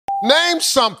Name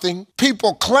something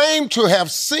people claim to have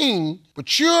seen,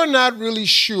 but you're not really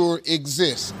sure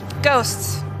exists.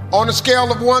 Ghosts. On a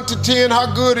scale of 1 to 10,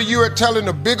 how good are you at telling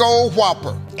a big old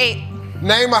whopper? 8.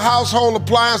 Name a household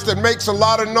appliance that makes a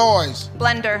lot of noise.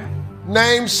 Blender.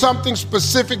 Name something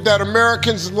specific that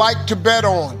Americans like to bet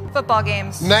on. Football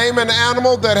games. Name an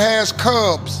animal that has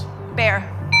cubs. Bear.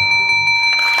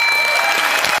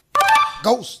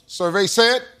 Ghost. Survey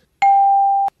said.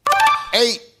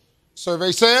 8.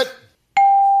 Survey said.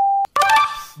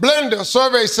 Blender.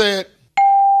 Survey said.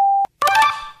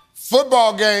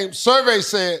 Football game. Survey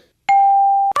said.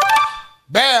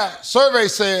 Bear. Survey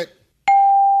said.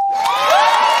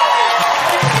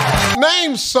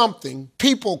 Name something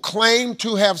people claim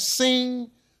to have seen,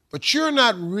 but you're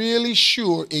not really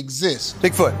sure exists.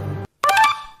 Bigfoot.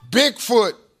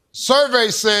 Bigfoot. Survey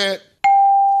said.